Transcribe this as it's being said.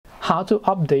how to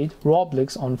update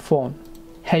Roblox on phone.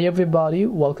 Hey everybody,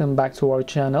 welcome back to our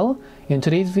channel. In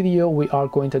today's video we are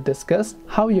going to discuss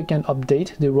how you can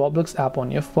update the Roblox app on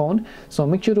your phone, so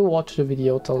make sure to watch the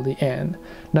video till the end.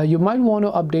 Now you might want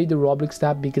to update the Roblox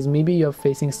app because maybe you're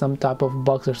facing some type of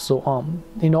bugs or so on.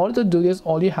 In order to do this,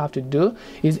 all you have to do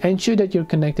is ensure that you're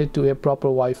connected to a proper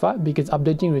Wi-Fi, because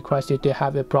updating requires you to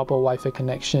have a proper Wi-Fi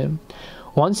connection.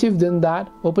 Once you've done that,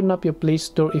 open up your Play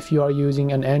Store if you are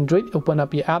using an Android, open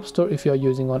up your App Store if you are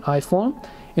using an iPhone.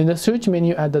 In the search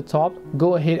menu at the top,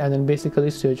 go ahead and then basically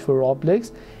search for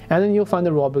Roblox, and then you'll find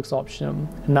the Roblox option.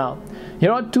 Now,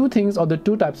 here are two things or the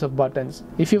two types of buttons.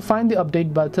 If you find the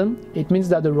update button, it means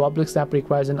that the Roblox app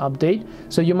requires an update,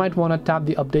 so you might want to tap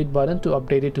the update button to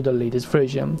update it to the latest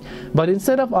version. But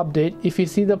instead of update, if you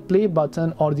see the play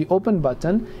button or the open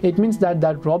button, it means that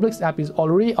Roblox app is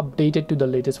already updated to the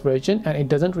latest version and it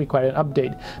doesn't require an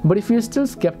update. But if you're still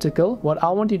skeptical, what I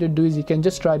want you to do is you can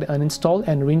just try to uninstall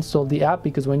and reinstall the app,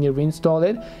 because when you reinstall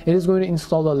it, it is going to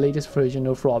install the latest version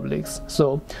of Roblox.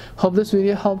 So hope this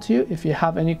video helped you. If you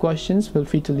have any questions, feel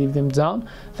free to leave them down.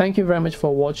 Thank you very much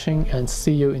for watching and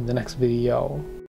see you in the next video.